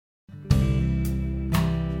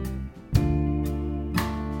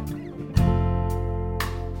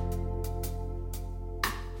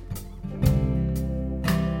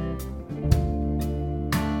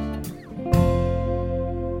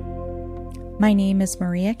My name is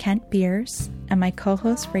Maria Kent Beers, and my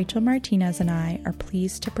co-host Rachel Martinez and I are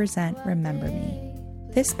pleased to present Remember Me.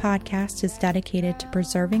 This podcast is dedicated to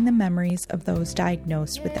preserving the memories of those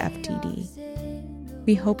diagnosed with FTD.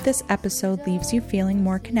 We hope this episode leaves you feeling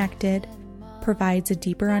more connected, provides a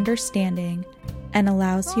deeper understanding, and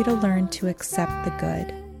allows you to learn to accept the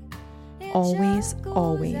good. Always,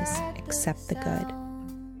 always accept the good.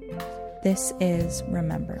 This is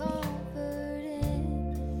Remember Me.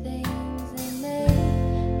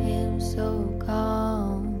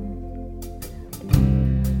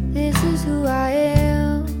 This is who I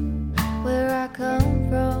am, where I come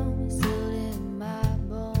from, still in my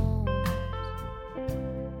bones.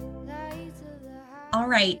 All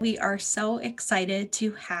right, we are so excited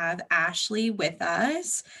to have Ashley with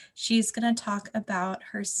us. She's going to talk about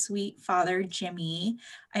her sweet father, Jimmy.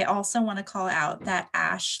 I also want to call out that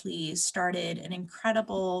Ashley started an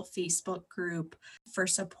incredible Facebook group for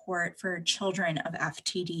support for children of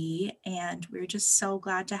FTD, and we're just so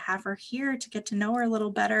glad to have her here to get to know her a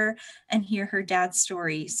little better and hear her dad's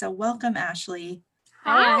story. So welcome, Ashley.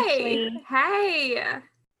 Hi. Ashley. Hey.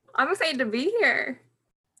 I'm excited to be here.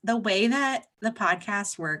 The way that the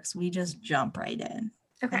podcast works, we just jump right in.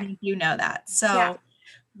 Okay. I think you know that. So Yeah.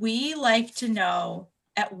 we like to know,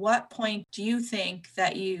 at what point do you think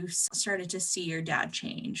that you started to see your dad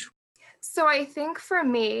change? So I think for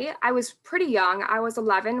me, I was pretty young. I was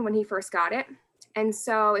 11 when he first got it. And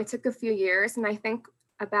so it took a few years. And I think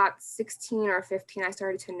about 16 or 15, I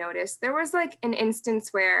started to notice there was like an instance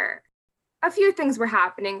where a few things were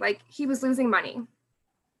happening. Like he was losing money.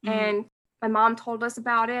 And my mom told us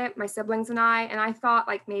about it, my siblings and I thought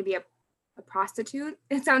like maybe a prostitute.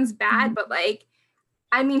 It sounds bad, but like,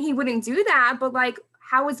 I mean, he wouldn't do that, but like,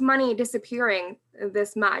 how is money disappearing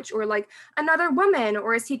this much? Or like another woman,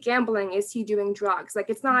 or is he gambling? Is he doing drugs? Like,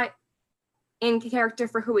 it's not in character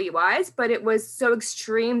for who he was, but it was so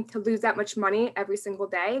extreme to lose that much money every single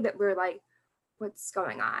day that we're like, what's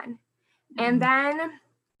going on? And then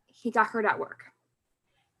he got hurt at work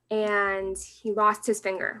and he lost his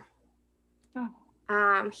finger.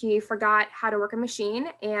 He forgot how to work a machine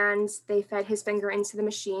and they fed his finger into the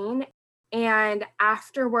machine. And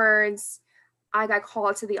afterwards, I got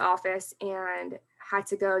called to the office and had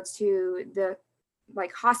to go to the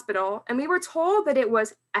hospital. And we were told that it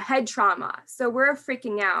was a head trauma. So we're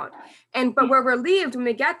freaking out. But we're relieved when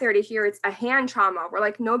we get there to hear it's a hand trauma. We're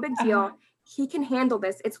like, no big deal. He can handle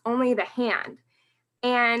this. It's only the hand.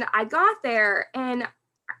 And I got there, and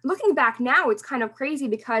looking back now, it's kind of crazy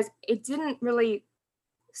because it didn't really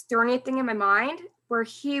stir anything in my mind, where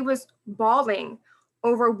he was bawling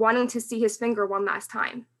over wanting to see his finger one last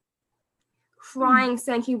time, crying,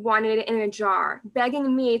 saying he wanted it in a jar,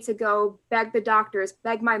 begging me to go beg the doctors,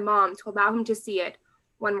 beg my mom to allow him to see it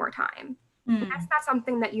one more time. And that's not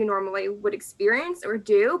something that you normally would experience or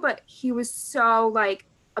do, but he was so like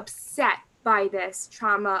upset by this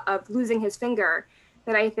trauma of losing his finger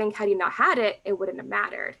that I think had he not had it, it wouldn't have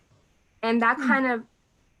mattered. And that kind of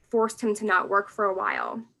forced him to not work for a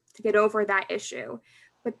while to get over that issue.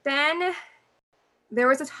 But then there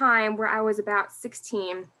was a time where I was about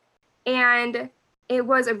 16 and it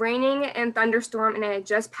was a raining and thunderstorm and it had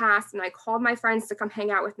just passed, and I called my friends to come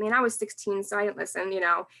hang out with me, and I was 16, so I didn't listen,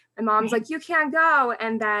 My mom's like, you can't go.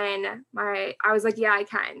 And then I was like, yeah, I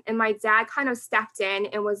can. And my dad kind of stepped in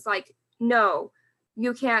and was like, no,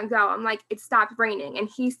 you can't go. I'm like, it stopped raining. And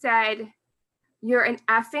he said, you're an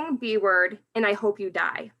effing B word and I hope you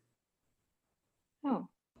die. Oh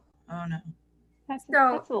no. That's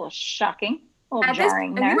a little shocking, a little jarring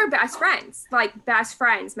and there. we were best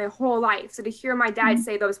friends my whole life. So to hear my dad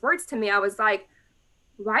say those words to me, I was like,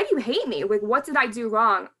 why do you hate me? Like, what did I do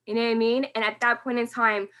wrong? You know what I mean? And at that point in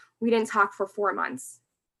time, we didn't talk for 4 months.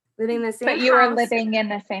 Living in the same house. But you were living in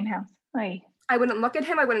the same house. Oy. I wouldn't look at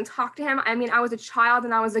him. I wouldn't talk to him. I mean, I was a child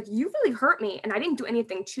and I was like, you really hurt me. And I didn't do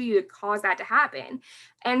anything to you to cause that to happen.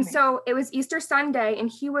 And so it was Easter Sunday and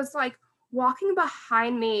he was like walking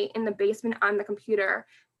behind me in the basement on the computer.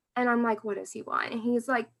 And I'm like, what does he want? And he's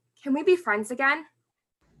like, can we be friends again?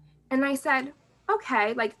 And I said,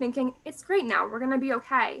 okay, like thinking it's great now. We're going to be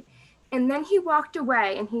okay. And then he walked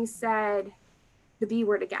away and he said the B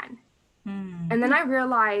word again. And then I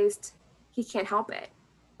realized he can't help it.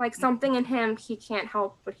 Like something in him, he can't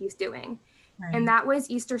help what he's doing. Right. And that was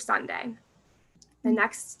Easter Sunday. The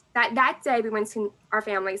next, that day we went to our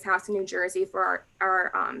family's house in New Jersey for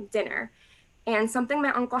our dinner. And something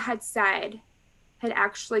my uncle had said had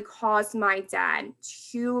actually caused my dad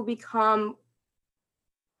to become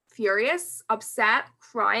furious, upset,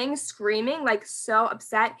 crying, screaming, like so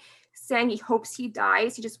upset, saying he hopes he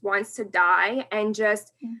dies. He just wants to die. And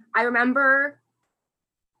just, I remember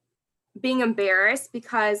being embarrassed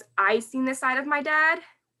because I seen the side of my dad,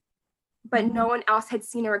 but no one else had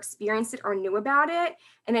seen or experienced it or knew about it.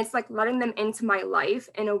 And it's like letting them into my life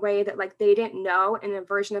in a way that like they didn't know, in a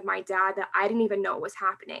version of my dad that I didn't even know was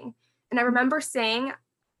happening. And I remember saying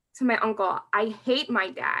to my uncle, I hate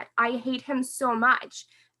my dad. I hate him so much.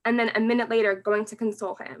 And then a minute later going to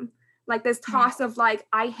console him. Like this toss of like,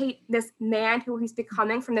 I hate this man who he's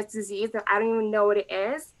becoming from this disease that I don't even know what it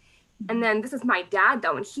is. And then this is my dad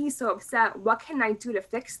though, and he's so upset. What can I do to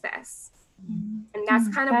fix this? And that's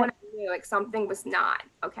kind of when I knew like something was not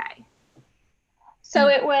okay. So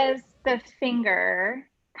it was the finger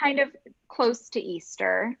kind of close to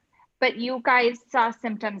Easter, but you guys saw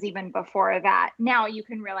symptoms even before that. Now you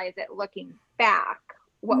can realize it looking back.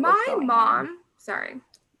 My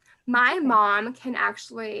mom can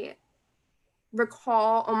actually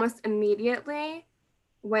recall almost immediately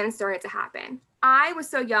when it started to happen. I was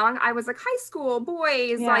so young. I was like high school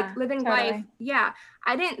boys, like living life. Yeah.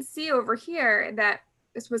 I didn't see over here that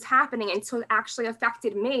this was happening until it actually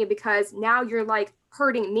affected me, because now you're like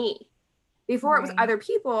hurting me. Before it was other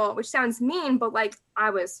people, which sounds mean, but like I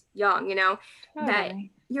was young, you know, that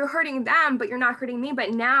you're hurting them, but you're not hurting me. But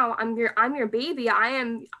now I'm your baby. I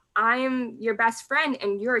am your best friend,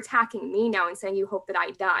 and you're attacking me now and saying you hope that I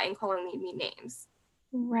die and calling me names.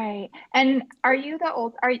 Right. And you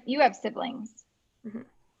have siblings? Mm-hmm.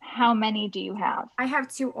 How many do you have? I have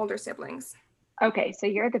 2 older siblings. Okay, so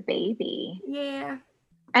you're the baby. Yeah.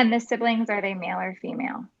 And the siblings, are they male or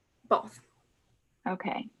female? Both.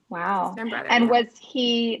 Okay. Wow. Brother, and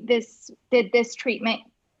did this treatment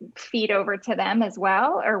feed over to them as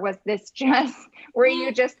well? Or was this were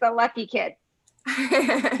you just the lucky kid?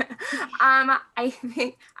 I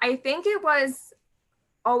think it was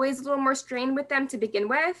always a little more strained with them to begin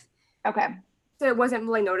with. Okay. So it wasn't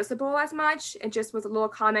really noticeable as much. It just was a little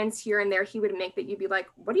comments here and there he would make that you'd be like,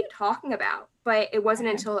 what are you talking about? But it wasn't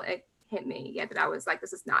until it hit me that I was like,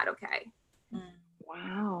 this is not okay.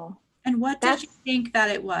 Wow. And what did you think that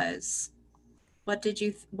it was? Why did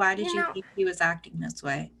you think he was acting this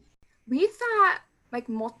way? We thought like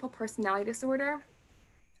multiple personality disorder.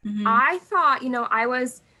 Mm-hmm. I thought, I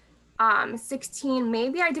was 16,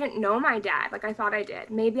 maybe I didn't know my dad like I thought I did.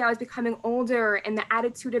 Maybe I was becoming older, and the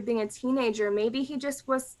attitude of being a teenager, maybe he just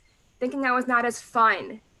was thinking I was not as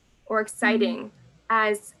fun or exciting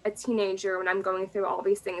as a teenager when I'm going through all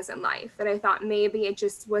these things in life. That I thought maybe it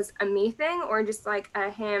just was a me thing, or just like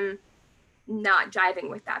him not jiving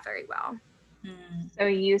with that very well. So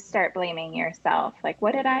you start blaming yourself, like,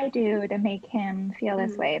 what did I do to make him feel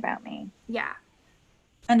this way about me? Yeah.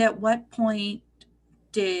 And at what point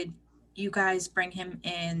did you guys bring him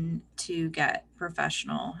in to get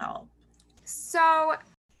professional help? So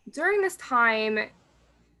during this time,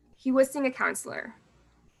 he was seeing a counselor.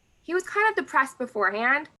 He was kind of depressed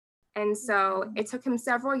beforehand, and so it took him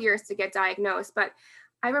several years to get diagnosed. But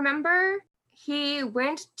I remember he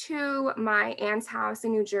went to my aunt's house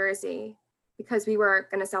in New Jersey because we were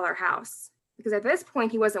going to sell our house. Because at this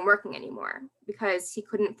point, he wasn't working anymore because he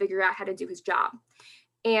couldn't figure out how to do his job.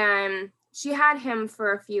 And she had him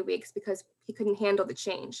for a few weeks because he couldn't handle the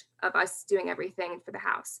change of us doing everything for the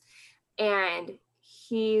house. And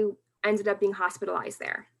he ended up being hospitalized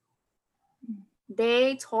there.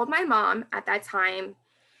 They told my mom at that time,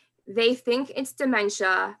 they think it's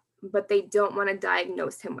dementia, but they don't want to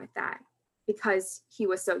diagnose him with that because he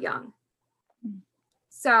was so young.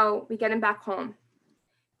 So we get him back home.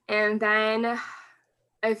 And then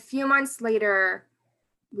a few months later,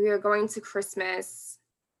 we are going to Christmas.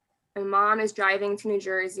 My mom is driving to New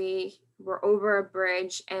Jersey. We're over a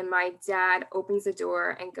bridge, and my dad opens the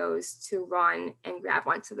door and goes to run and grab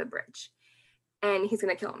onto the bridge. And he's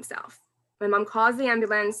going to kill himself. My mom calls the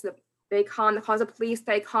ambulance. They calls the police.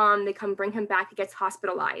 They come bring him back. He gets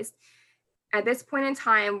hospitalized. At this point in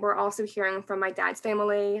time, we're also hearing from my dad's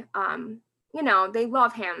family. They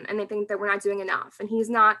love him and they think that we're not doing enough, and he's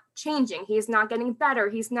not changing. He's not getting better.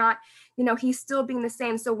 He's not, he's still being the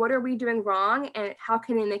same. So what are we doing wrong, and how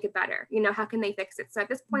can they make it better? How can they fix it? So at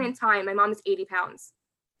this point in time, my mom is 80 pounds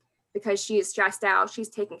because she is stressed out. She's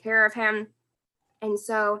taking care of him. And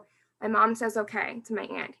so my mom says, okay, to my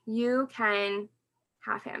aunt, you can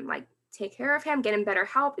have him, like, take care of him, get him better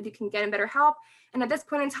help. If you can get him better help. And at this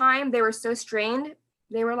point in time, they were so strained.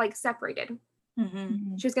 They were like separated.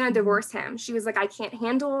 Mm-hmm. She was going to divorce him. She was like, I can't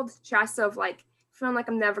handle the stress of like feeling like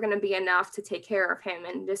I'm never going to be enough to take care of him.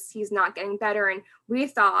 And just, he's not getting better. And we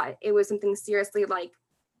thought it was something seriously like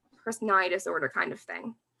personality disorder kind of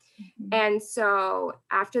thing. Mm-hmm. And so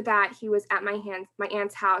after that, he was at my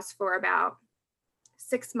aunt's house for about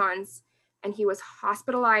 6 months, and he was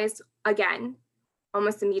hospitalized again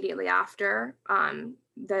almost immediately after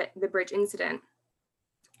the bridge incident.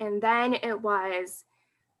 And then it was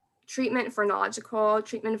treatment for neurological,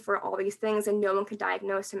 treatment for all these things, and no one could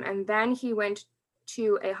diagnose him. And then he went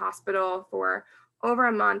to a hospital for over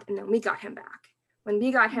a month, and then we got him back. When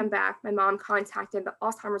we got him back, my mom contacted the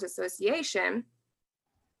Alzheimer's Association,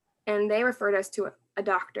 and they referred us to a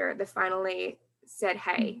doctor that finally said,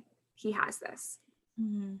 hey, he has this.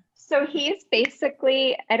 Mm-hmm. So he's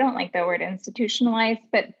basically, I don't like the word institutionalized,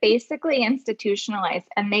 but basically institutionalized,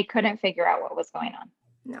 and they couldn't figure out what was going on.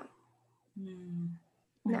 No. Mm.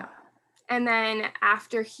 No. And then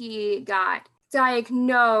after he got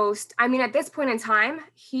diagnosed, I mean, at this point in time,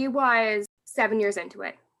 he was 7 years into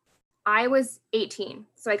it. I was 18.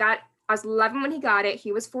 So I was 11 when he got it.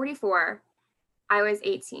 He was 44. I was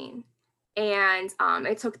 18. And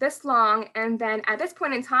it took this long. And then at this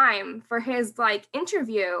point in time, for his like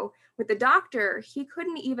interview with the doctor, he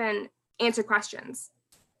couldn't even answer questions.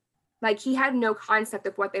 Like he had no concept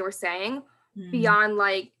of what they were saying beyond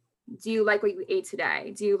like, do you like what you ate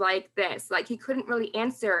today? Do you like this? Like he couldn't really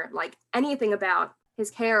answer like anything about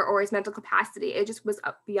his care or his mental capacity. It just was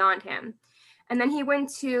up beyond him. And then he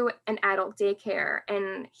went to an adult daycare,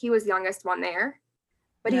 and he was the youngest one there,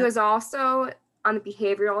 but he was also on the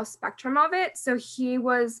behavioral spectrum of it. So he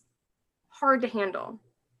was hard to handle.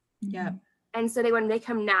 Yeah. And so they would make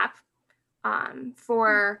him nap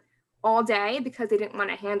for all day because they didn't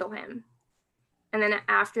want to handle him. And then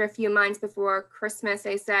after a few months before Christmas,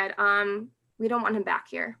 they said, we don't want him back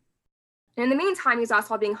here. And in the meantime, he's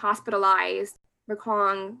also being hospitalized. We're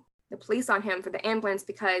calling the police on him for the ambulance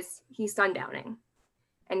because he's sundowning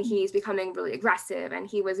and he's becoming really aggressive. And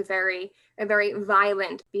he was a very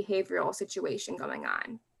violent behavioral situation going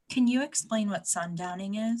on. Can you explain what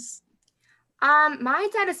sundowning is? My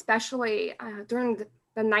dad, especially during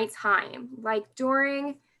the nighttime, like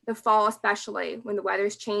during the fall, especially when the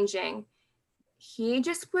weather's changing, he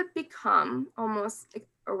just would become almost like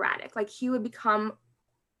erratic. Like he would become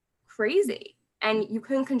crazy and you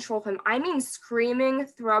couldn't control him. I mean, screaming,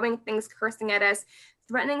 throwing things, cursing at us,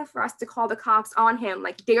 threatening for us to call the cops on him,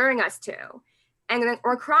 like daring us to, and then,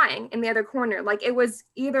 or crying in the other corner. Like it was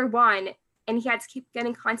either one, and he had to keep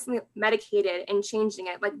getting constantly medicated and changing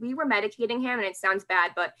it. Like we were medicating him, and it sounds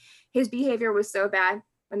bad, but his behavior was so bad.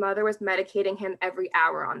 My mother was medicating him every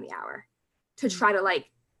hour on the hour to try to like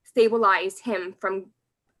stabilize him from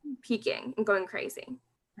peaking and going crazy.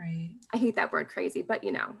 Right. I hate that word crazy, but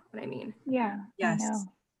you know what I mean. Yeah. Yes.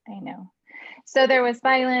 I know. So there was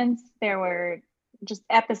violence. There were just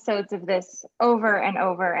episodes of this over and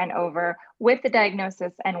over and over with the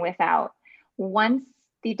diagnosis and without. Once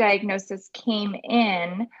the diagnosis came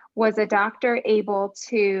in, was a doctor able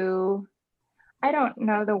to, I don't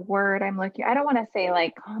know the word I'm looking, I don't want to say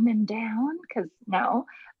like calm him down, because no,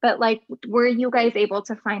 but like, were you guys able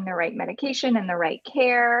to find the right medication and the right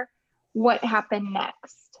care? What happened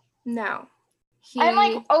next? No. I'm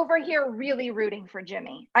like over here really rooting for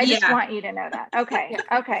Jimmy. I just want you to know that. Okay.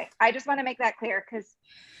 Okay. I just want to make that clear because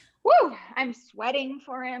woo, I'm sweating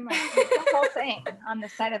for him. Like the whole thing on the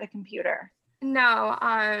side of the computer. No,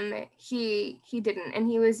 he didn't. And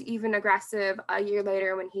he was even aggressive a year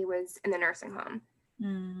later when he was in the nursing home.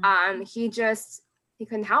 He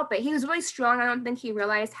couldn't help it. He was really strong. I don't think he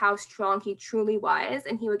realized how strong he truly was.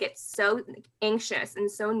 And he would get so anxious and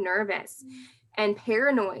so nervous and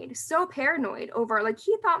so paranoid over, like,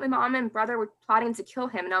 he thought my mom and brother were plotting to kill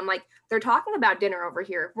him. And I'm like, they're talking about dinner over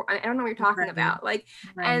here. I don't know what you're talking about. Like,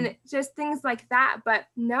 and just things like that. But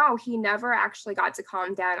no, he never actually got to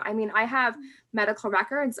calm down. I mean, I have medical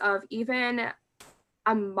records of even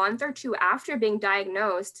a month or two after being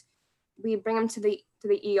diagnosed, we bring him to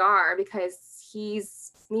the ER because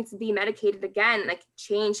needs to be medicated again, like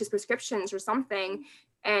change his prescriptions or something.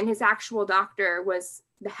 And his actual doctor was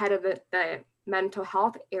the head of the mental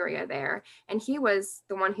health area there. And he was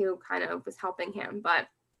the one who kind of was helping him, but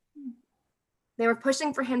they were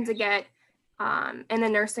pushing for him to get in the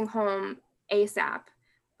nursing home ASAP.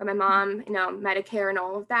 But my mom, Medicare and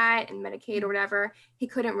all of that and Medicaid or whatever, he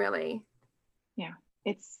couldn't really. Yeah.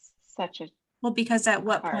 It's such a, well, because at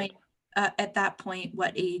that point,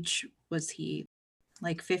 what age was he?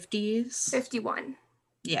 Like 50s? 51.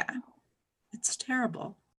 Yeah. It's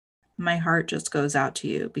terrible. My heart just goes out to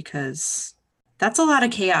you because that's a lot of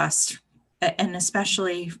chaos. And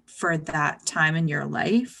especially for that time in your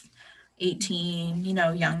life, 18,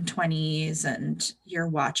 young 20s, and you're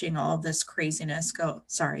watching all of this craziness go,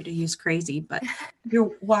 sorry to use crazy, but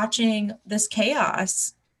you're watching this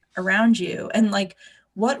chaos around you. And like,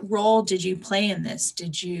 what role did you play in this?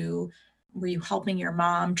 Were you helping your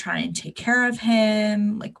mom try and take care of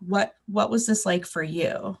him? Like what was this like for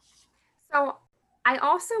you? So I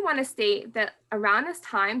also want to state that around this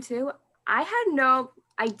time too, I had no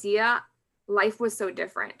idea life was so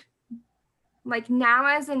different. Like now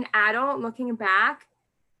as an adult looking back,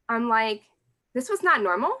 I'm like, this was not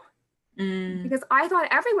normal. Because I thought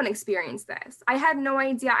everyone experienced this. I had no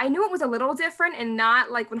idea. I knew it was a little different and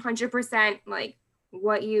not like 100% like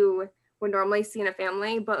what you would normally see in a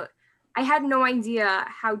family, but I had no idea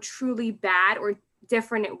how truly bad or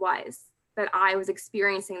different it was that I was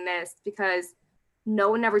experiencing this, because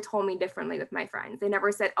no one ever told me differently with my friends. They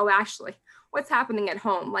never said, oh, actually, what's happening at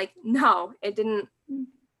home? Like, no, it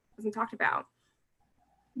wasn't talked about.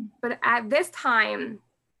 But at this time,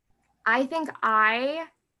 I think I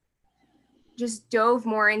just dove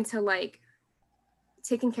more into like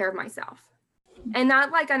taking care of myself, and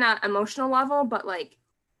not like on an emotional level, but like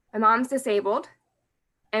my mom's disabled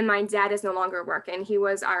and my dad is no longer working. He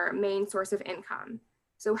was our main source of income.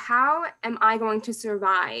 So how am I going to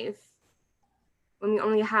survive when we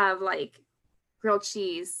only have like grilled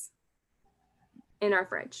cheese in our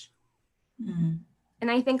fridge?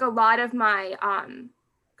 And I think a lot of my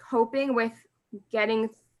coping with getting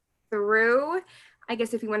through, I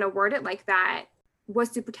guess if you want to word it like that, was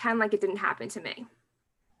to pretend like it didn't happen to me.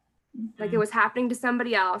 Like it was happening to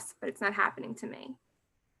somebody else, but it's not happening to me.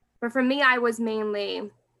 But for me, I was mainly,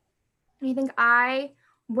 I think I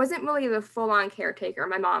wasn't really the full-on caretaker.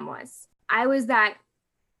 My mom was. I was that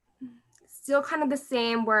still kind of the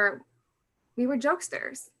same, where we were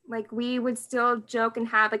jokesters. Like we would still joke and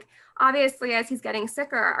have, like, obviously as he's getting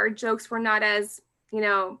sicker, our jokes were not as,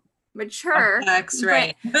 mature,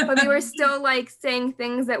 right. but we were still like saying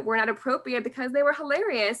things that were not appropriate because they were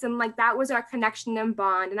hilarious, and like that was our connection and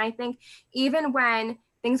bond. And I think even when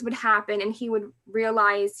things would happen and he would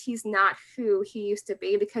realize he's not who he used to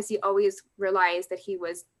be, because he always realized that he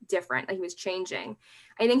was different, like he was changing,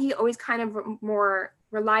 I think he always kind of more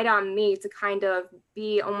relied on me to kind of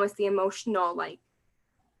be almost the emotional like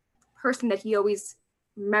person that he always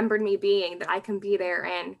remembered me being, that I can be there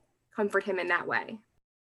and comfort him in that way.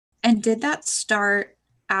 And did that start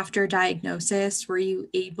after diagnosis? Were you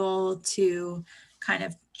able to kind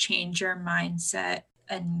of change your mindset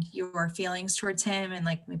and your feelings towards him and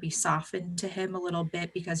like maybe soften to him a little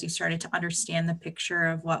bit because you started to understand the picture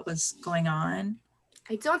of what was going on?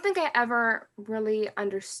 I don't think I ever really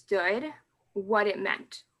understood what it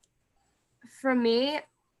meant. For me,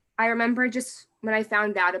 I remember just when I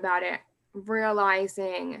found out about it,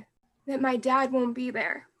 realizing that my dad won't be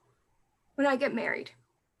there when I get married,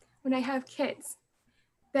 when I have kids,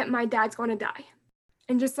 that my dad's going to die,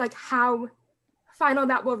 and just like how final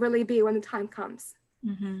that will really be when the time comes.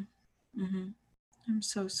 I'm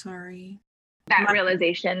so sorry. That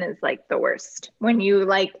realization is like the worst, when you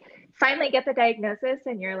like finally get the diagnosis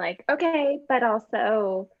and you're like, okay, but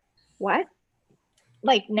also what?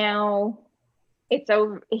 Like now it's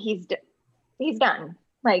over. He's done.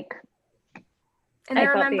 Like, and I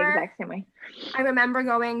felt the exact same way. I remember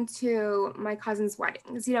going to my cousin's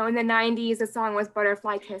weddings, in the 90s, the song was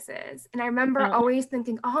Butterfly Kisses. And I remember always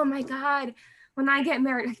thinking, oh my God, when I get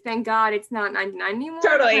married, thank God it's not 99 anymore.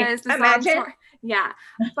 Totally. Imagine. Yeah.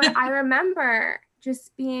 But I remember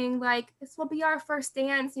just being like, this will be our first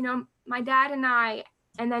dance, my dad and I,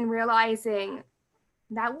 and then realizing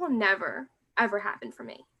that will never, ever happen for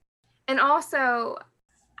me. And also,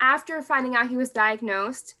 after finding out he was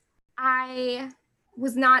diagnosed, I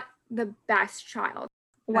was not the best child.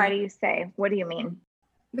 Why do you say? What do you mean?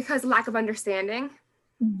 Because lack of understanding.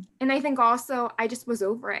 And I think also I just was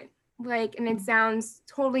over it. Like, and it sounds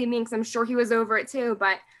totally mean because I'm sure he was over it too,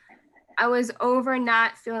 but I was over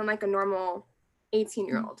not feeling like a normal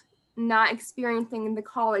 18-year-old, not experiencing the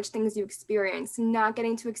college things you experience, not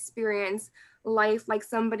getting to experience life like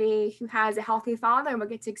somebody who has a healthy father would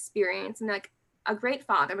get to experience, and like a great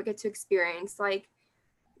father would get to experience. Like,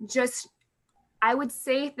 just, I would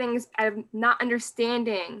say things out of not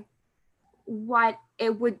understanding what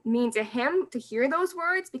it would mean to him to hear those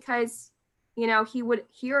words, because, he would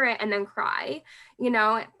hear it and then cry,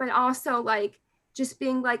 but also like just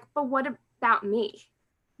being like, but what about me?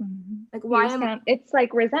 Like, why it's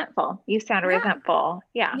like resentful. You sound resentful.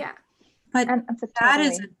 Yeah. But that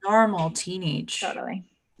is a normal teenage. Totally.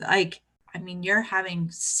 Like, I mean, you're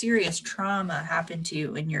having serious trauma happen to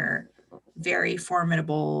you in your very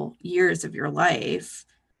formidable years of your life.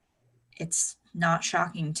 It's not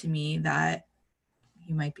shocking to me that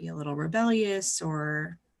you might be a little rebellious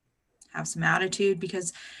or have some attitude,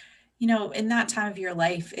 because, in that time of your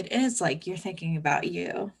life, it is like you're thinking about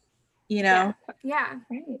you, Yeah.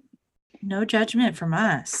 Right. No judgment from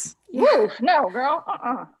us. Woo, no, girl.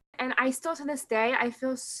 And I still, to this day, I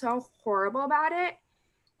feel so horrible about it.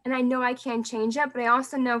 And I know I can't change it, but I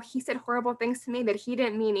also know he said horrible things to me that he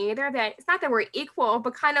didn't mean either. That it's not that we're equal,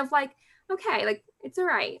 but kind of like, okay, like it's all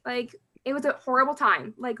right. Like it was a horrible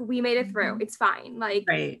time. Like we made it through. It's fine. Like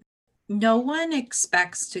Right. No one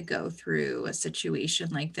expects to go through a situation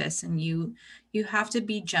like this, and you have to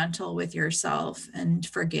be gentle with yourself and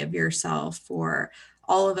forgive yourself. For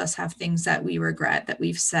all of us have things that we regret that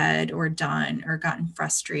we've said or done or gotten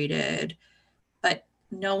frustrated, but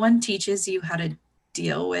no one teaches you how to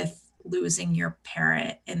deal with losing your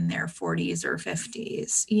parent in their 40s or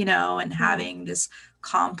 50s, and having this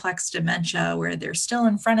complex dementia where they're still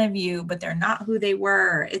in front of you but they're not who they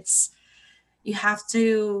were. You have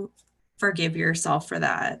to forgive yourself for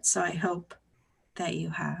that. So I hope that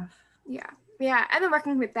you have. Yeah, I've been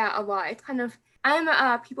working with that a lot. It's kind of, I'm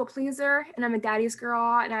a people pleaser and I'm a daddy's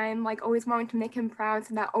girl, and I'm like always wanting to make him proud.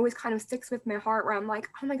 So that always kind of sticks with my heart, where I'm like,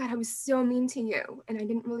 oh my God, I was so mean to you. And I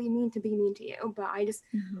didn't really mean to be mean to you, but I just,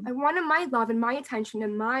 I wanted my love and my attention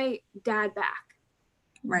and my dad back.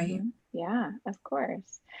 Right. Yeah, of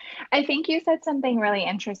course. I think you said something really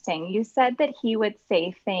interesting. You said that he would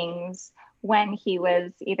say things when he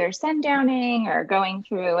was either sundowning or going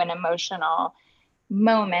through an emotional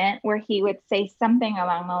moment, where he would say something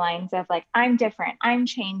along the lines of like, I'm different, I'm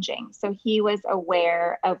changing. So he was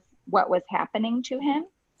aware of what was happening to him.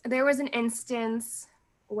 There was an instance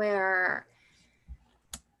where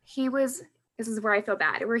this is where I feel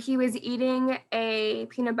bad, where he was eating a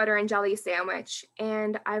peanut butter and jelly sandwich.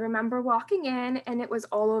 And I remember walking in and it was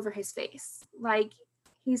all over his face. Like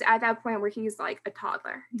he's at that point where he's like a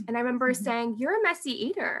toddler. And I remember saying, you're a messy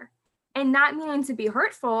eater. And not meaning to be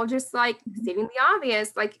hurtful, just like stating the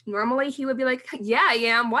obvious. Like normally he would be like, yeah, I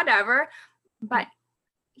am, whatever. But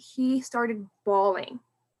he started bawling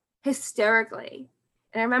hysterically.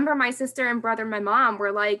 And I remember my sister and brother and my mom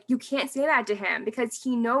were like, you can't say that to him because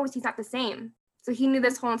he knows he's not the same. So he knew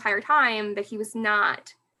this whole entire time that he was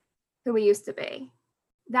not who he used to be.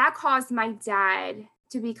 That caused my dad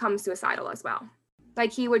to become suicidal as well.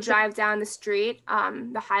 Like he would drive down the street,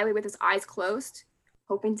 the highway with his eyes closed,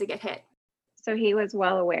 hoping to get hit. So he was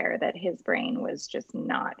well aware that his brain was just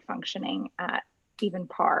not functioning at even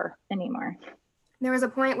par anymore. There was a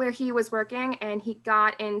point where he was working and he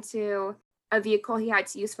got into a vehicle he had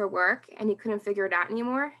to use for work and he couldn't figure it out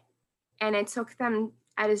anymore. And it took them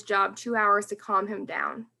at his job 2 hours to calm him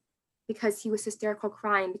down because he was hysterical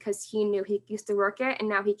crying because he knew he used to work it and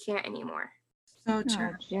now he can't anymore. So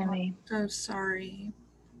terrible. Jimmy. So sorry.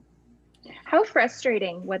 How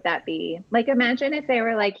frustrating would that be? Like, imagine if they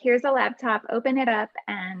were like, here's a laptop, open it up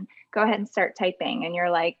and go ahead and start typing. And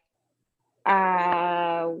you're like,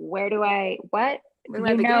 what?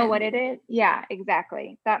 You know what it is? Yeah,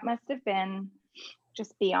 exactly. That must have been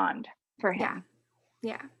just beyond for him.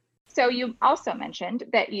 Yeah. So you also mentioned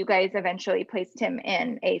that you guys eventually placed him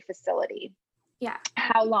in a facility. Yeah.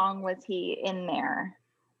 How long was he in there?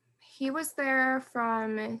 He was there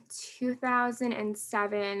from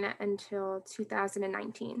 2007 until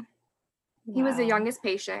 2019. Wow. He was the youngest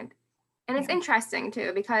patient. And it's interesting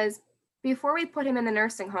too, because before we put him in the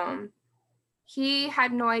nursing home, he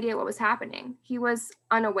had no idea what was happening. He was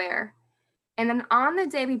unaware. And then on the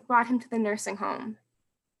day we brought him to the nursing home,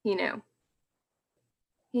 he knew.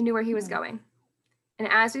 He knew where he was going. And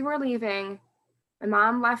as we were leaving, my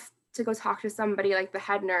mom left to go talk to somebody like the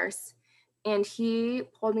head nurse. And he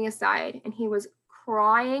pulled me aside and he was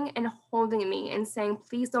crying and holding me and saying,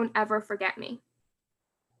 please don't ever forget me.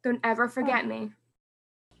 Don't ever forget me.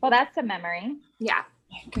 Well, that's a memory. Yeah.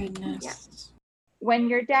 My goodness. Yeah. When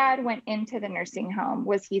your dad went into the nursing home,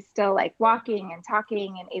 was he still like walking and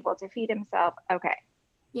talking and able to feed himself? Okay.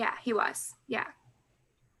 Yeah, he was. Yeah.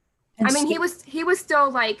 And I mean, he was still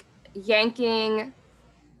like yanking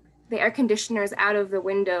the air conditioners out of the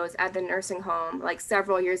windows at the nursing home, like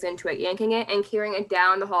several years into it, yanking it and carrying it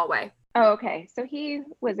down the hallway. Oh, okay. So he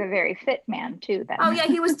was a very fit man too then. Oh yeah,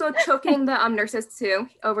 he was still choking the nurses too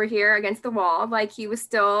over here against the wall. Like he was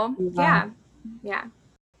still, yeah.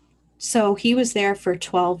 So he was there for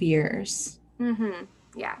 12 years. Mm-hmm.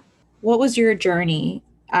 Yeah. What was your journey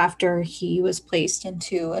after he was placed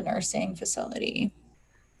into a nursing facility?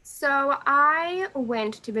 So I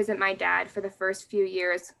went to visit my dad for the first few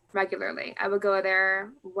years regularly. I would go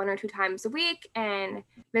there 1 or 2 times a week and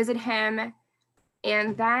visit him.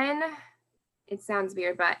 And then, it sounds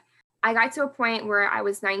weird, but I got to a point where I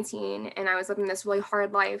was 19 and I was living this really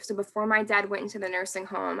hard life. So before my dad went into the nursing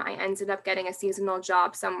home, I ended up getting a seasonal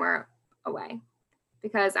job somewhere away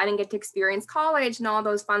because I didn't get to experience college and all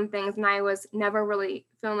those fun things. And I was never really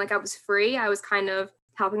feeling like I was free. I was kind of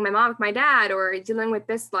helping my mom with my dad or dealing with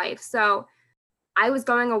this life. So I was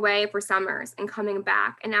going away for summers and coming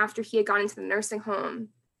back. And after he had gone into the nursing home,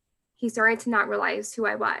 he started to not realize who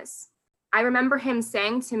I was. I remember him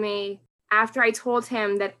saying to me after I told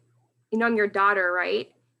him that, I'm your daughter,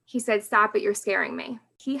 right? He said, "Stop it, you're scaring me."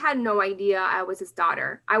 He had no idea I was his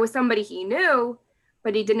daughter. I was somebody he knew,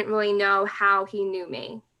 but he didn't really know how he knew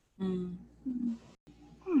me.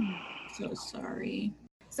 So sorry.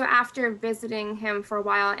 So after visiting him for a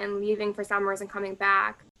while and leaving for summers and coming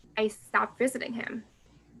back, I stopped visiting him.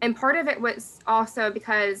 And part of it was also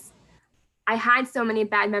because I had so many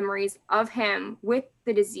bad memories of him with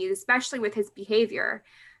the disease, especially with his behavior.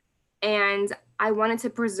 And I wanted to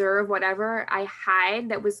preserve whatever I had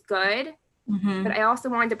that was good, but I also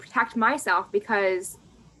wanted to protect myself because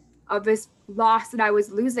of this loss that I was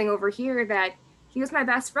losing over here, that he was my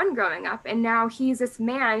best friend growing up. And now he's this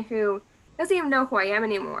man who doesn't even know who I am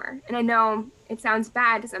anymore. And I know it sounds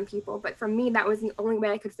bad to some people, but for me, that was the only way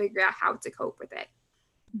I could figure out how to cope with it.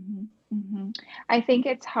 I think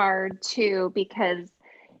it's hard too, because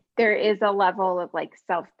there is a level of like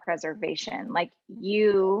self-preservation. Like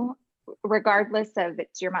you, regardless of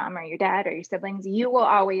it's your mom or your dad or your siblings, you will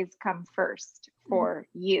always come first for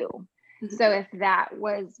you. So if that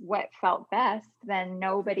was what felt best, then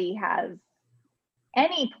nobody has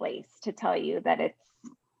any place to tell you that it's,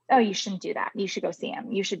 oh, you shouldn't do that. You should go see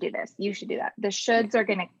him. You should do this. You should do that. The shoulds are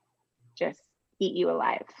going to just eat you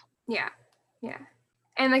alive. Yeah.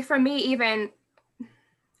 And like for me, even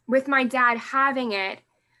with my dad having it,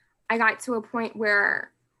 I got to a point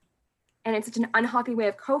where, and it's such an unhealthy way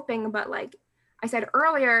of coping, but like I said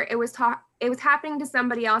earlier, it was happening to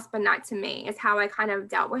somebody else, but not to me, is how I kind of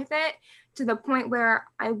dealt with it, to the point where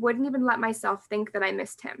I wouldn't even let myself think that I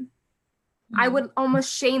missed him. I would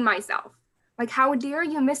almost shame myself. Like, how dare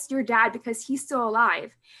you miss your dad because he's still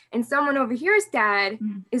alive? And someone over here's dad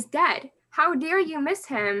is dead. How dare you miss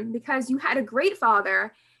him because you had a great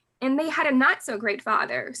father and they had a not so great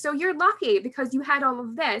father. So you're lucky because you had all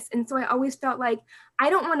of this. And so I always felt like I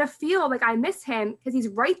don't want to feel like I miss him because he's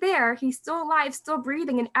right there. He's still alive, still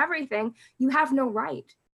breathing and everything. You have no right.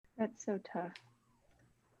 That's so tough.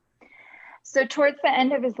 So towards the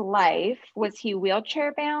end of his life, was he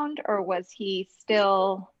wheelchair bound or was he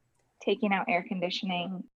still taking out air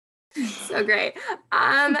conditioning? So great.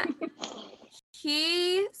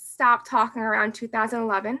 He stopped talking around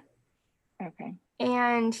 2011. Okay.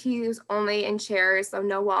 And he was only in chairs, so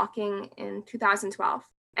no walking, in 2012.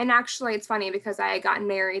 And actually, it's funny because I had gotten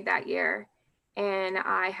married that year and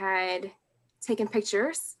I had taken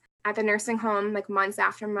pictures at the nursing home like months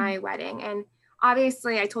after my wedding. And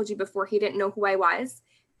obviously, I told you before, he didn't know who I was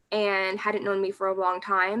and hadn't known me for a long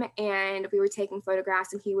time. And we were taking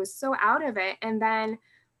photographs and he was so out of it. And then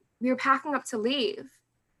we were packing up to leave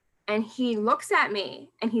and he looks at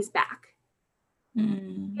me and he's back.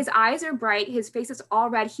 His eyes are bright. His face is all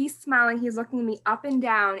red. He's smiling. He's looking me up and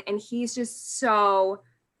down and he's just so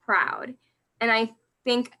proud. And I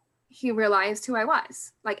think he realized who I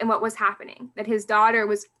was, like, and what was happening, that his daughter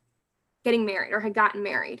was getting married or had gotten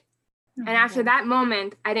married. And after that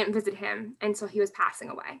moment, I didn't visit him until he was passing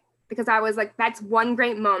away, because I was like, that's one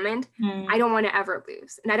great moment I don't want to ever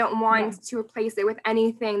lose. And I don't want to replace it with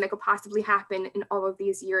anything that could possibly happen in all of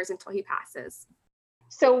these years until he passes.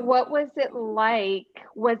 So what was it like?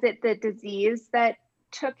 Was it the disease that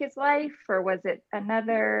took his life or was it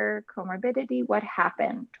another comorbidity? What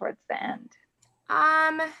happened towards the end?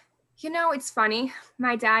 It's funny.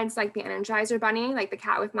 My dad's like the Energizer Bunny, like the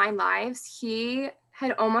cat with 9 lives. He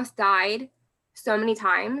had almost died so many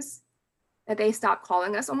times that they stopped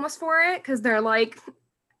calling us almost for it, because they're like,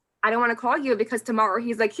 I don't want to call you because tomorrow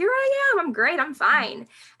he's like, here I am, I'm great, I'm fine.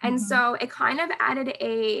 And so it kind of added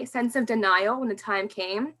a sense of denial when the time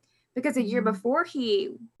came, because a year before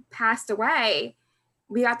he passed away,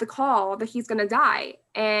 we got the call that he's going to die.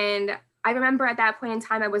 And I remember at that point in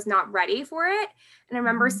time, I was not ready for it. And I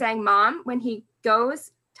remember saying, Mom, when he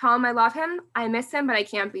goes, tell him I love him, I miss him, but I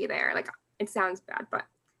can't be there. Like, it sounds bad, but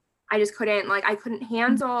I just couldn't, I couldn't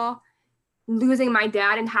handle losing my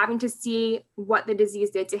dad and having to see what the disease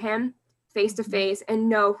did to him face to face and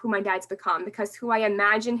know who my dad's become, because who I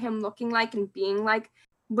imagined him looking like and being like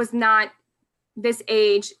was not this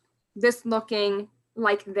age, this looking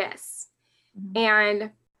like this.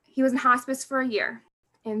 And he was in hospice for a year.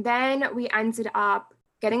 And then we ended up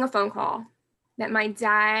getting a phone call that my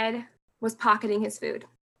dad was pocketing his food,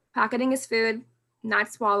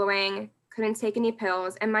 not swallowing, couldn't take any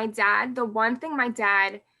pills. And my dad, the one thing my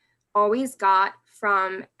dad always got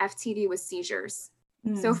from FTD was seizures.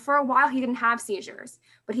 So for a while, he didn't have seizures,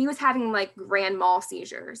 but he was having like grand mal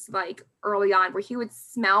seizures, like early on, where he would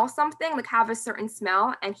smell something, like have a certain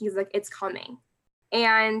smell, and he's like, it's coming.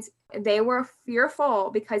 And they were fearful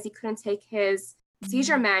because he couldn't take his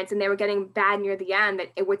seizure meds and they were getting bad near the end,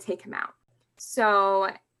 that it would take him out. So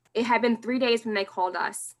it had been 3 days when they called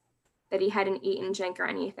us that he hadn't eaten, drank, or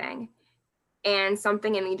anything. And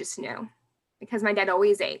something in me just knew, because my dad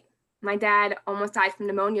always ate. My dad almost died from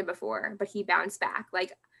pneumonia before, but he bounced back.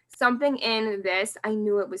 Like, something in this, I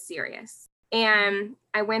knew it was serious. And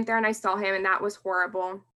I went there and I saw him, and that was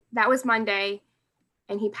horrible. That was Monday,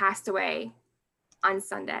 and he passed away on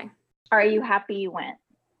Sunday. Are you happy you went?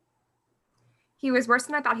 He was worse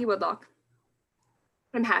than I thought he would look.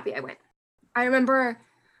 But I'm happy I went. I remember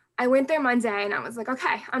I went there Monday and I was like,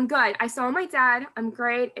 okay, I'm good. I saw my dad. I'm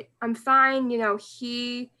great. I'm fine. You know,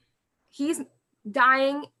 he's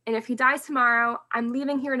dying. And if he dies tomorrow, I'm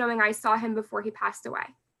leaving here knowing I saw him before he passed away.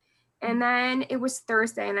 And then it was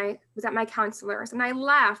Thursday and I was at my counselor's and I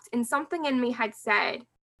left, and something in me had said,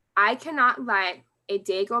 I cannot let a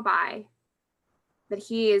day go by that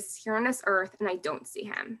he is here on this earth and I don't see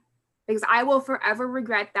him, because I will forever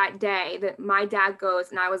regret that day that my dad goes.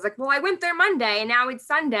 And I was like, well, I went there Monday and now it's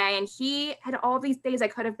Sunday, and he had all these days I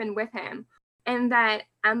could have been with him, and that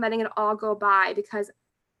I'm letting it all go by because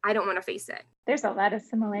I don't want to face it. There's a lot of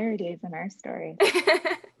similarities in our story.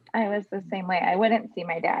 I was the same way. I wouldn't see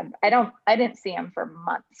my dad. I didn't see him for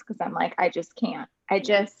months because I'm like, I just can't.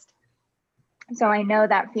 So I know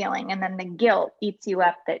that feeling. And then the guilt eats you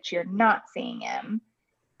up that you're not seeing him.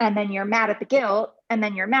 And then you're mad at the guilt, and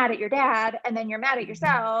then you're mad at your dad, and then you're mad at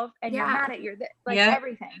yourself, and you're mad at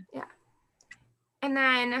everything. Yeah. And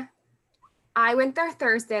then I went there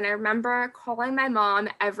Thursday, and I remember calling my mom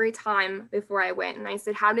every time before I went. And I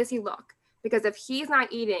said, how does he look? Because if he's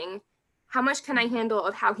not eating, how much can I handle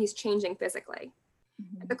of how he's changing physically?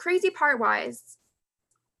 Mm-hmm. The crazy part was,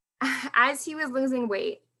 as he was losing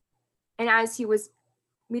weight and as he was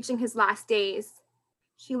reaching his last days,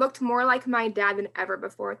 he looked more like my dad than ever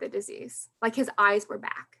before with the disease. Like, his eyes were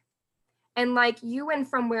back. And like, you went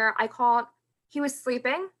from where he was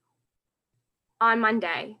sleeping on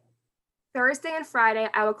Monday. Thursday and Friday,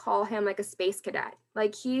 I would call him like a space cadet.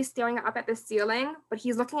 Like, he's staring up at the ceiling, but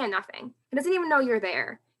he's looking at nothing. He doesn't even know you're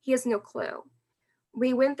there. He has no clue.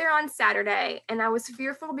 We went there on Saturday, and I was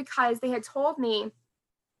fearful because they had told me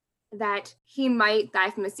that he might die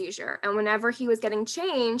from a seizure. And whenever he was getting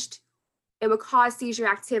changed, it would cause seizure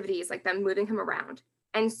activities, like them moving him around.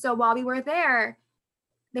 And so while we were there,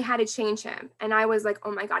 they had to change him. And I was like,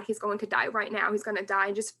 oh my God, he's going to die right now. He's going to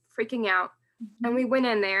die, just freaking out. Mm-hmm. And we went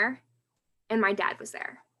in there, and my dad was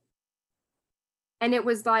there. And it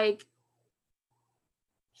was like,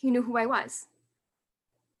 he knew who I was.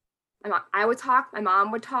 I would talk, my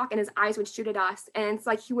mom would talk, and his eyes would shoot at us. And it's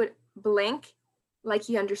like he would blink like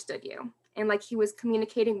he understood you and like he was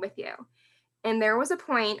communicating with you. And there was a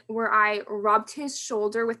point where I rubbed his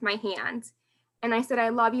shoulder with my hand and I said, I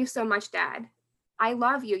love you so much, Dad. I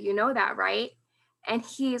love you. You know that, right? And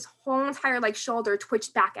his whole entire like shoulder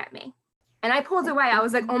twitched back at me. And I pulled away. I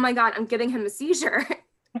was like, oh my God, I'm getting him a seizure.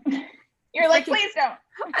 You're like, please don't.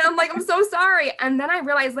 And I'm like, I'm so sorry. And then I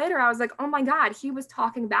realized later, I was like, oh my God, he was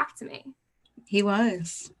talking back to me. He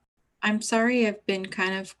was. I'm sorry I've been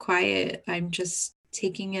kind of quiet. I'm just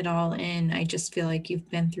taking it all in. I just feel like you've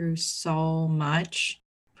been through so much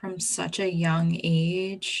from such a young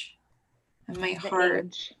age. And my heart.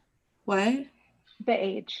 Age. What? The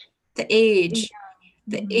age. The age.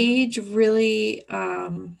 The Mm-hmm. age really,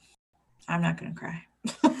 I'm not going to cry.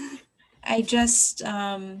 I just,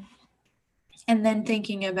 and then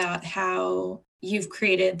thinking about how you've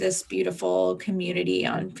created this beautiful community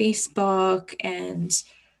on Facebook, and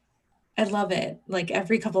I love it. Like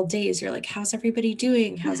every couple of days, you're like, how's everybody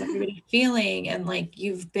doing? How's everybody feeling? And like,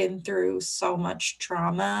 you've been through so much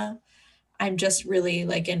trauma. I'm just really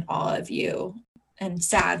like in awe of you and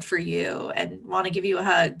sad for you and want to give you a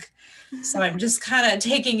hug. So I'm just kind of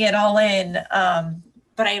taking it all in.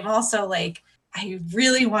 But I'm also like, I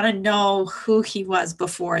really want to know who he was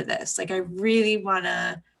before this. Like, I really want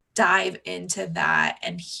to dive into that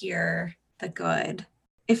and hear the good.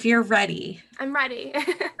 If you're ready. I'm ready.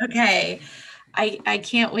 Okay. I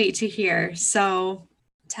can't wait to hear. So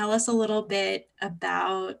tell us a little bit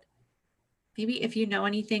about, maybe if you know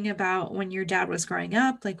anything about when your dad was growing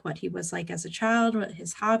up, like what he was like as a child, what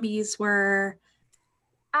his hobbies were.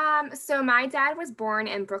 So my dad was born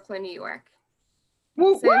in Brooklyn, New York.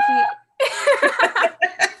 So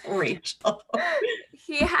Rachel.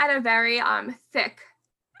 He had a very thick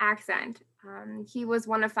accent. He was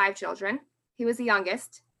one of 5 children. He was the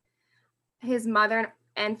youngest. His mother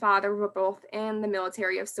and father were both in the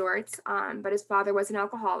military of sorts, but his father was an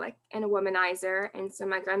alcoholic and a womanizer, and so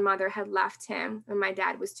my grandmother had left him when my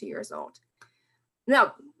dad was 2 years old.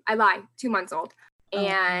 No, I lie, 2 months old.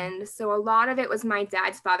 And so a lot of it was my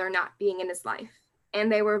dad's father not being in his life.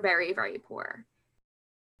 and they were very, very poor.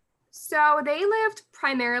 So they lived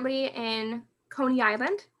primarily in Coney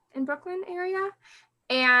Island in Brooklyn area.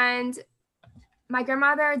 And my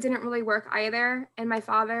grandmother didn't really work either. And my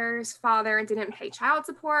father's father didn't pay child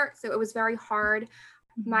support. So it was very hard.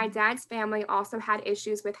 My dad's family also had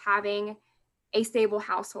issues with having a stable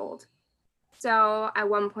household. So at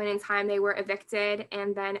one point in time, they were evicted,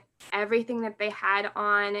 and then everything that they had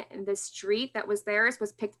on the street that was theirs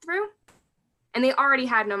was picked through. And they already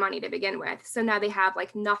had no money to begin with. So now they have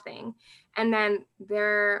like nothing. And then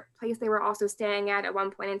their place they were also staying at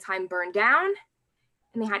one point in time burned down,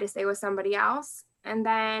 and they had to stay with somebody else. And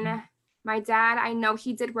then my dad, I know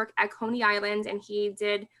he did work at Coney Island, and he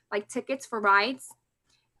did like tickets for rides.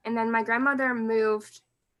 And then my grandmother moved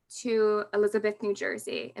to Elizabeth, New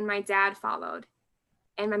Jersey, and my dad followed,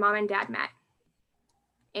 and my mom and dad met.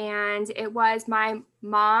 And it was my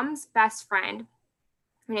mom's best friend.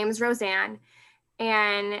 Her name is Roseanne,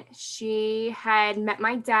 and she had met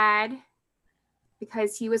my dad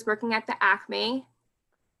because he was working at the Acme,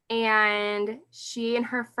 and she and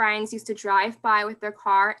her friends used to drive by with their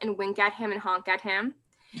car and wink at him and honk at him.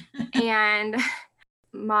 And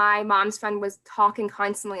my mom's friend was talking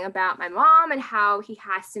constantly about my mom and how he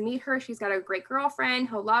has to meet her. She's got a great girlfriend.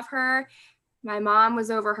 He'll love her. My mom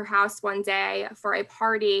was over her house one day for a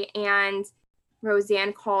party, and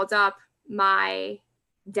Roseanne called up my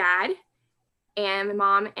dad, and my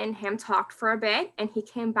mom and him talked for a bit, and he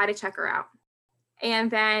came by to check her out.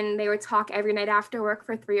 And then they would talk every night after work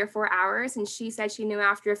for 3 or 4 hours. And she said she knew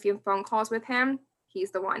after a few phone calls with him,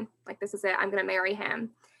 he's the one. Like, this is it. I'm going to marry him.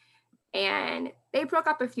 And they broke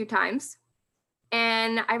up a few times.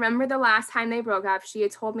 And I remember the last time they broke up, she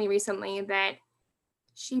had told me recently that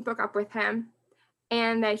she broke up with him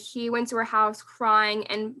and that he went to her house crying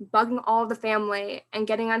and bugging all of the family and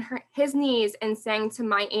getting on his knees and saying to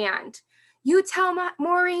my aunt, "You tell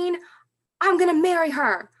Maureen, I'm going to marry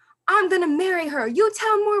her. I'm going to marry her. You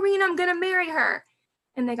tell Maureen I'm going to marry her."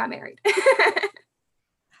 And they got married.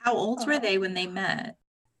 How old were they when they met?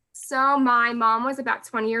 So my mom was about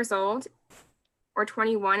 20 years old or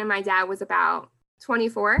 21, and my dad was about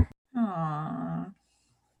 24. Aww,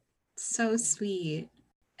 so sweet.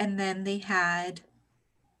 And then they had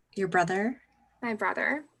your brother? My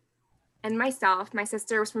brother and myself. My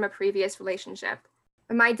sister was from a previous relationship.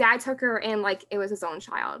 But my dad took her in like it was his own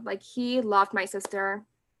child. Like, he loved my sister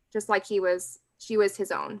just like she was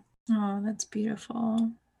his own. Oh, that's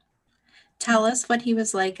beautiful. Tell us what he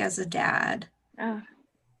was like as a dad. Oh.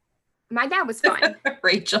 My dad was fun.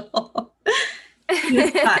 Rachel. He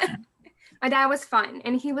was fun. My dad was fun,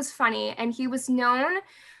 and he was funny, and he was known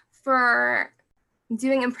for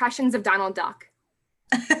doing impressions of Donald Duck.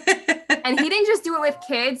 And he didn't just do it with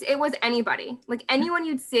kids, it was anybody. Like, anyone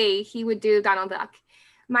you'd see, he would do Donald Duck.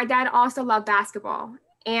 My dad also loved basketball,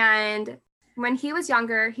 and when he was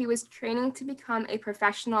younger, he was training to become a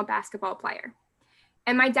professional basketball player.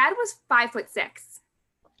 And my dad was 5'6".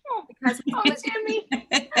 Because Jimmy.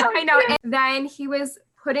 I know. And then he was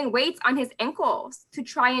putting weights on his ankles to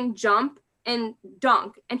try and jump and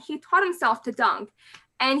dunk. And he taught himself to dunk.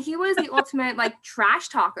 And he was the ultimate like trash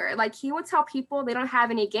talker. Like, he would tell people they don't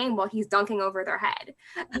have any game while he's dunking over their head.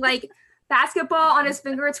 Like, basketball on his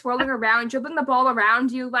finger, twirling around, dribbling the ball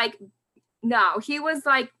around you. Like, no, he was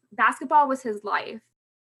like, basketball was his life.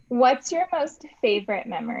 What's your most favorite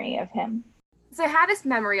memory of him? So I have this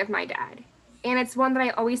memory of my dad, and it's one that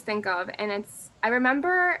I always think of. And I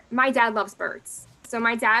remember my dad loves birds. So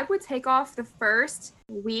my dad would take off the first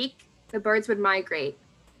week the birds would migrate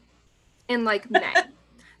in like May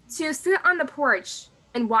to sit on the porch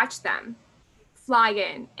and watch them fly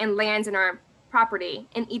in and land in our property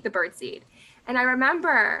and eat the birdseed. And I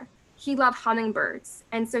remember he loved hummingbirds.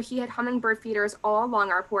 And so he had hummingbird feeders all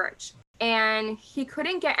along our porch. And he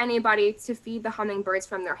couldn't get anybody to feed the hummingbirds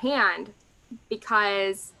from their hand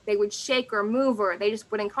because they would shake or move or they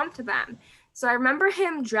just wouldn't come to them. So I remember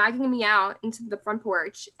him dragging me out into the front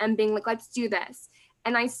porch and being like, "Let's do this."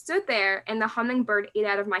 And I stood there and the hummingbird ate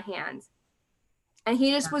out of my hand. And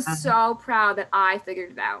he just was so proud that I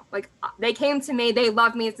figured it out. Like, they came to me, they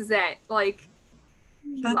loved me, this is it. Like,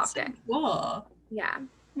 he loved it. Cool. Yeah.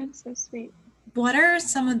 That's so sweet. What are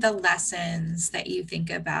some of the lessons that you think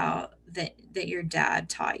about that your dad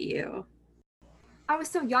taught you? I was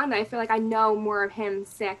so young that I feel like I know more of him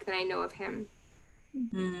sick than I know of him.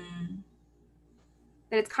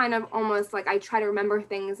 That it's kind of almost like I try to remember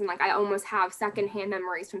things and like I almost have secondhand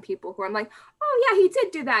memories from people who I'm like, "Oh yeah, he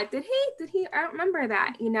did do that. Did he? I don't remember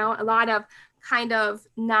that." You know, a lot of kind of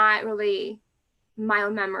not really my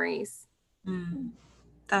own memories.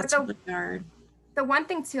 That's really hard. The one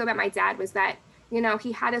thing too about my dad was that You know,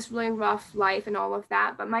 he had this really rough life and all of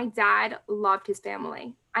that, but my dad loved his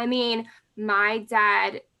family. I mean, my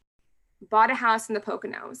dad bought a house in the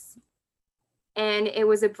Poconos, and it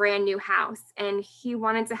was a brand new house, and he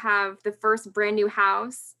wanted to have the first brand new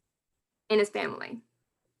house in his family.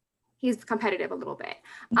 He's competitive a little bit.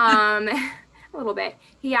 A little bit.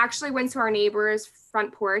 He actually went to our neighbor's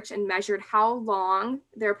front porch and measured how long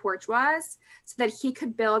their porch was so that he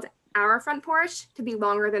could build our front porch to be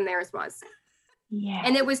longer than theirs was. Yeah.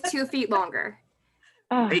 And it was 2 feet longer.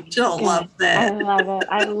 Oh, Rachel good. loves it. I love it.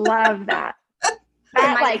 I love that.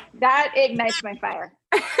 That ignites my fire.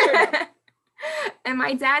 And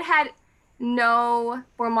my dad had no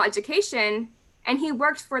formal education, and he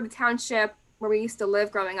worked for the township where we used to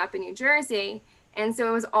live growing up in New Jersey. And so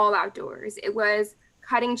it was all outdoors. It was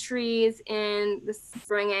cutting trees in the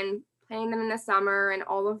spring and planting them in the summer and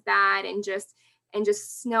all of that, and just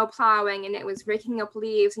snow plowing, and it was raking up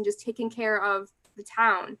leaves and just taking care of the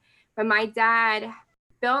town. But my dad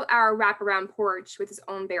built our wraparound porch with his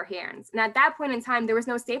own bare hands. And at that point in time, there was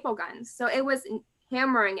no staple guns. So it was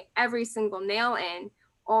hammering every single nail in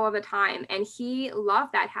all of the time. And he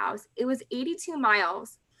loved that house. It was 82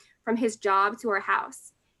 miles from his job to our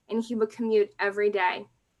house. And he would commute every day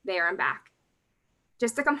there and back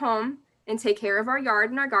just to come home and take care of our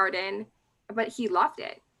yard and our garden. But he loved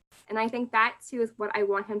it. And I think that too is what I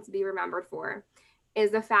want him to be remembered for,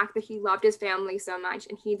 is the fact that he loved his family so much,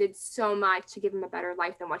 and he did so much to give him a better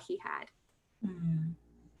life than what he had.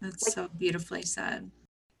 That's so beautifully said.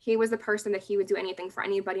 He was the person that he would do anything for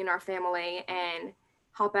anybody in our family and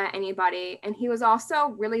help out anybody. And he was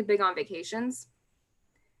also really big on vacations.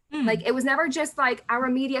 Like, it was never just like our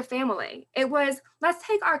immediate family. It was, let's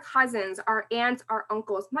take our cousins, our aunts, our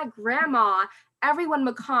uncles, my grandma. Everyone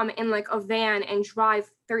would come in like a van and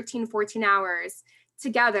drive 13, 14 hours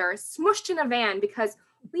together, smushed in a van, because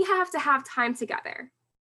we have to have time together.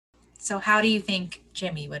 So how do you think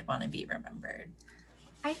Jimmy would want to be remembered?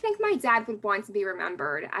 I think my dad would want to be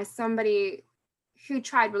remembered as somebody who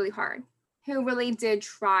tried really hard, who really did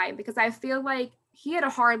try, because I feel like he had a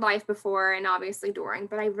hard life before and obviously during,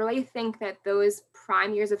 but I really think that those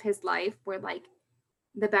prime years of his life were like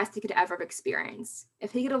the best he could ever have experienced.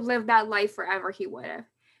 If he could have lived that life forever, he would have.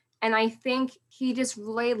 And I think he just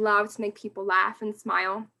really loved to make people laugh and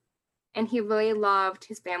smile. And he really loved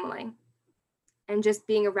his family and just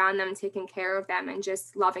being around them, taking care of them, and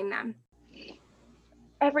just loving them.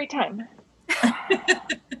 Every time.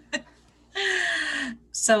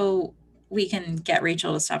 So we can get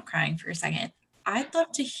Rachel to stop crying for a second. I'd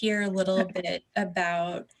love to hear a little bit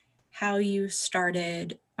about how you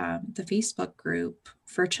started the Facebook group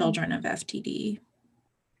for children of FTD.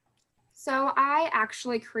 So I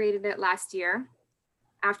actually created it last year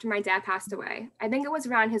after my dad passed away. I think it was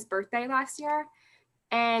around his birthday last year.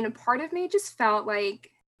 And part of me just felt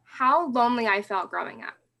like how lonely I felt growing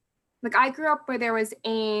up. Like, I grew up where there was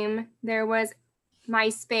AIM, there was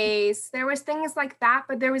MySpace, there was things like that,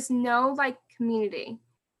 but there was no like community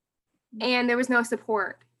and there was no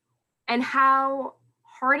support. And how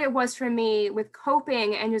hard it was for me with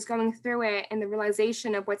coping and just going through it and the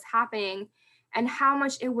realization of what's happening, and how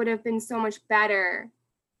much it would have been so much better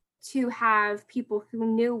to have people who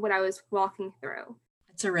knew what I was walking through.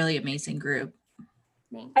 It's a really amazing group.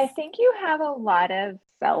 Thanks. I think you have a lot of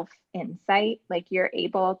self-insight, like you're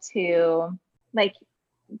able to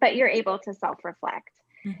self-reflect.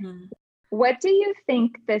 Mm-hmm. What do you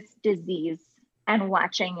think this disease and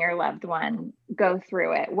watching your loved one go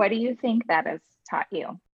through it, what do you think that has taught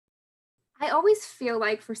you? I always feel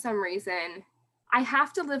like for some reason I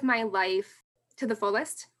have to live my life to the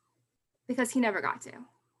fullest because he never got to.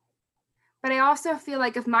 But I also feel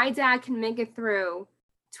like if my dad can make it through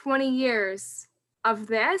 20 years of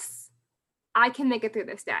this, I can make it through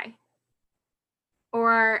this day.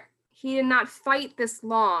 Or he did not fight this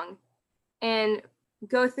long and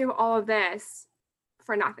go through all of this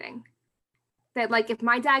for nothing. That like, if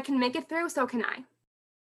my dad can make it through, so can I.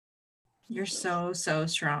 You're so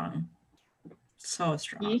strong. So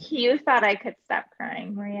strong. You thought I could stop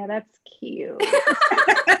crying, Maria. That's cute.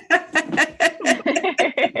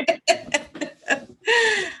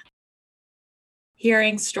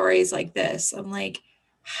 Hearing stories like this, I'm like,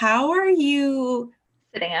 how are you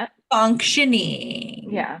Sitting up?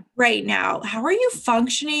 functioning right now? How are you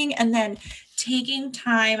functioning and then taking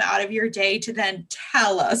time out of your day to then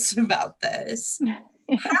tell us about this?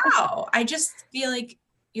 How? I just feel like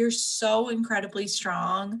you're so incredibly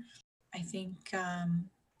strong. I think,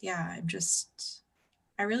 I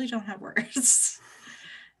really don't have words.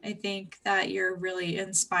 I think that you're really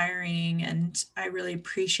inspiring, and I really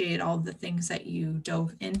appreciate all the things that you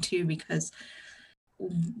dove into, because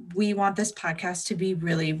we want this podcast to be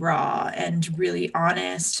really raw and really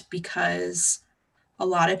honest, because a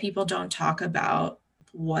lot of people don't talk about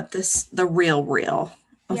what the real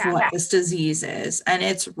of what this disease is. And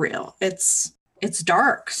it's real. It's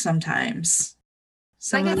dark sometimes.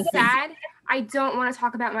 It's sad. I don't want to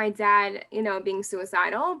talk about my dad, being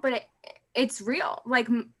suicidal, but it's real. Like,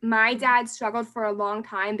 my dad struggled for a long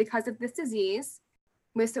time because of this disease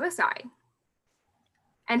with suicide,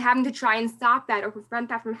 and having to try and stop that or prevent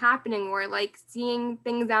that from happening, or like seeing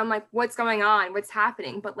things down, like, what's going on, what's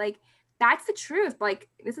happening. But like, that's the truth. Like,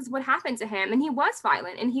 this is what happened to him. And he was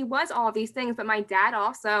violent and he was all these things. But my dad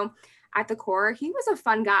also, at the core, he was a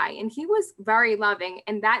fun guy and he was very loving.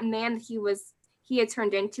 And that man that he had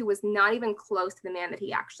turned into was not even close to the man that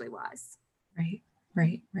he actually was.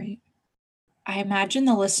 Right. I imagine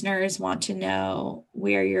the listeners want to know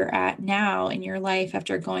where you're at now in your life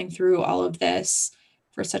after going through all of this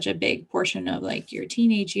for such a big portion of like your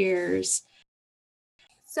teenage years.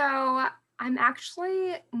 So I'm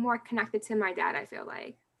actually more connected to my dad, I feel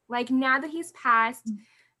like. Like, now that he's passed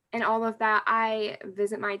and all of that, I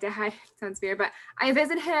visit my dad. Sounds weird, but I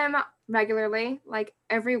visit him regularly, like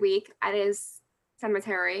every week at his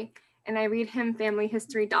cemetery. And I read him family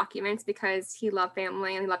history documents because he loved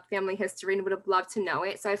family and he loved family history and would have loved to know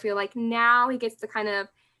it. So I feel like now he gets to kind of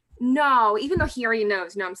know, even though he already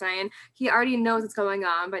knows, you know what I'm saying? He already knows what's going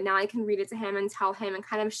on, but now I can read it to him and tell him and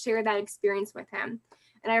kind of share that experience with him.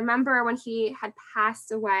 And I remember when he had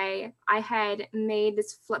passed away, I had made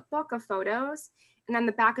this flip book of photos. And on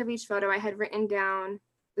the back of each photo, I had written down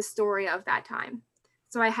the story of that time.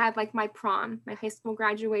 So I had like my prom, my high school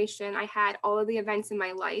graduation. I had all of the events in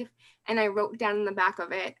my life. And I wrote down in the back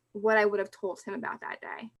of it what I would have told him about that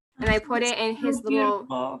day. And I put it in his little,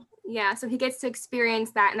 so he gets to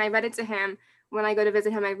experience that. And I read it to him. When I go to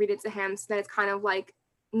visit him, I read it to him so that it's kind of like,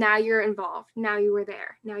 now you're involved. Now you were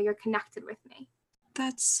there. Now you're connected with me.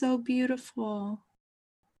 That's so beautiful.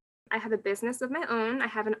 I have a business of my own. I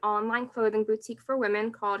have an online clothing boutique for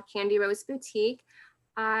women called Candy Rose Boutique.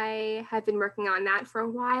 I have been working on that for a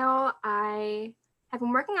while. I have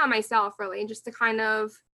been working on myself, really, just to kind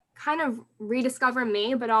of rediscover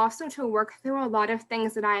me, but also to work through a lot of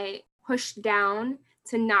things that I pushed down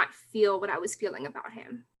to not feel what I was feeling about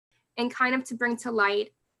him, and kind of to bring to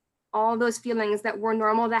light all those feelings that were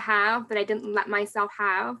normal to have that I didn't let myself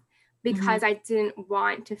have because I didn't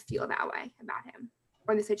want to feel that way about him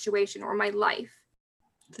or the situation or my life.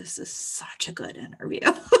 This is such a good interview.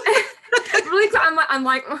 Really, I'm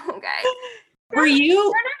like, okay. Were you?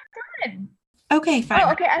 We're not done. Okay, fine.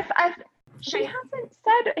 Oh, okay. She hasn't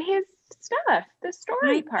said his stuff, the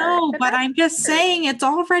story part. No, but I'm just saying it's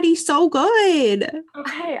already so good.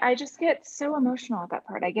 Okay, I just get so emotional at that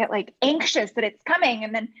part. I get like anxious that it's coming,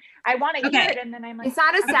 and then I want to hear it, and then I'm like, it's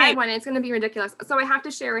not a sad one. It's going to be ridiculous. So I have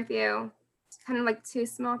to share with you kind of like two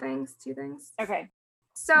things. Okay.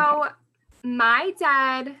 So my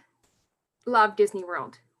dad loved Disney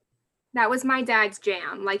World. That was my dad's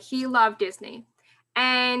jam. Like, he loved Disney.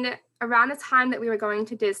 And around the time that we were going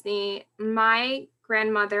to Disney, my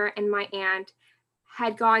grandmother and my aunt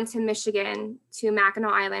had gone to Michigan, to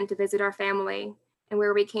Mackinac Island, to visit our family and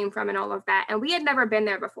where we came from and all of that. And we had never been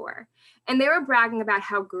there before. And they were bragging about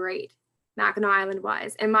how great Mackinac Island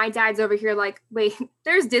was. And my dad's over here like, wait,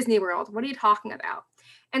 there's Disney World. What are you talking about?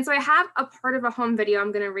 And so I have a part of a home video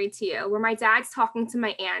I'm going to read to you where my dad's talking to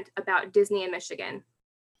my aunt about Disney in Michigan.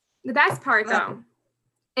 The best part, though,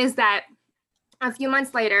 is that a few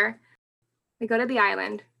months later, we go to the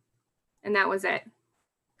island, and that was it.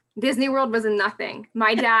 Disney World was nothing.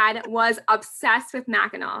 My dad was obsessed with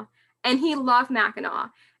Mackinac, and he loved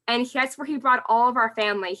Mackinac. And that's where he brought all of our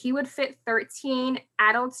family. He would fit 13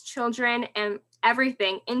 adults, children, and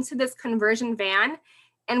everything into this conversion van,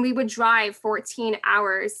 and we would drive 14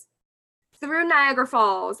 hours through Niagara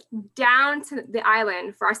Falls down to the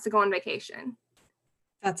island for us to go on vacation.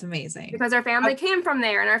 That's amazing. Because our family came from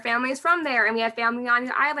there and our family is from there and we had family on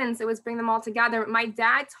the island. So it was bring them all together. My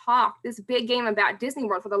dad talked this big game about Disney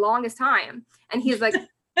World for the longest time. And he's like,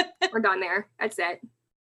 we're done there. That's it.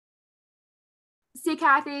 See,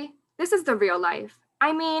 Kathy, this is the real life.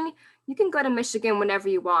 I mean, you can go to Michigan whenever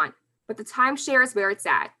you want, but the timeshare is where it's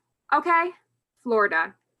at. Okay?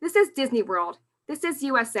 Florida. This is Disney World. This is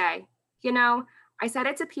USA. You know, I said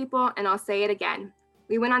it to people and I'll say it again.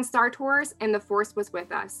 We went on Star Tours and the Force was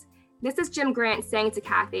with us. This is Jim Grant saying to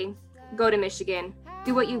Kathy, go to Michigan,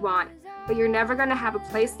 do what you want, but you're never gonna have a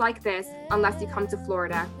place like this unless you come to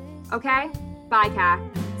Florida. Okay? Bye, Kath.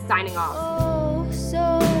 Signing off. Oh,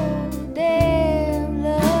 so damn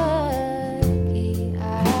lucky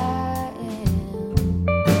I am.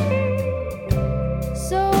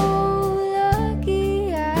 So lucky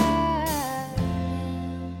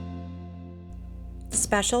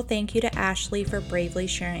special thank you to Ashley for bravely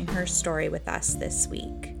sharing her story with us this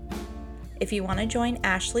week. If you want to join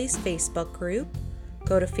Ashley's Facebook group,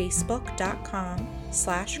 go to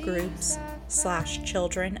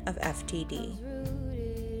facebook.com/groups/children of FTD.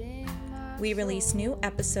 We release new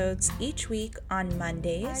episodes each week on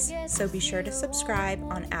Mondays, so be sure to subscribe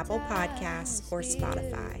on Apple Podcasts or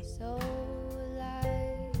Spotify.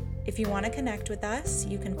 If you want to connect with us,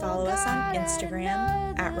 you can follow us on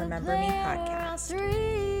Instagram at Remember Me Podcast.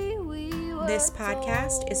 This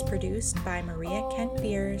podcast is produced by Maria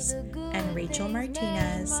Kent-Beers and Rachel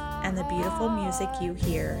Martinez, and the beautiful music you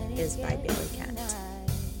hear is by Billy Kent.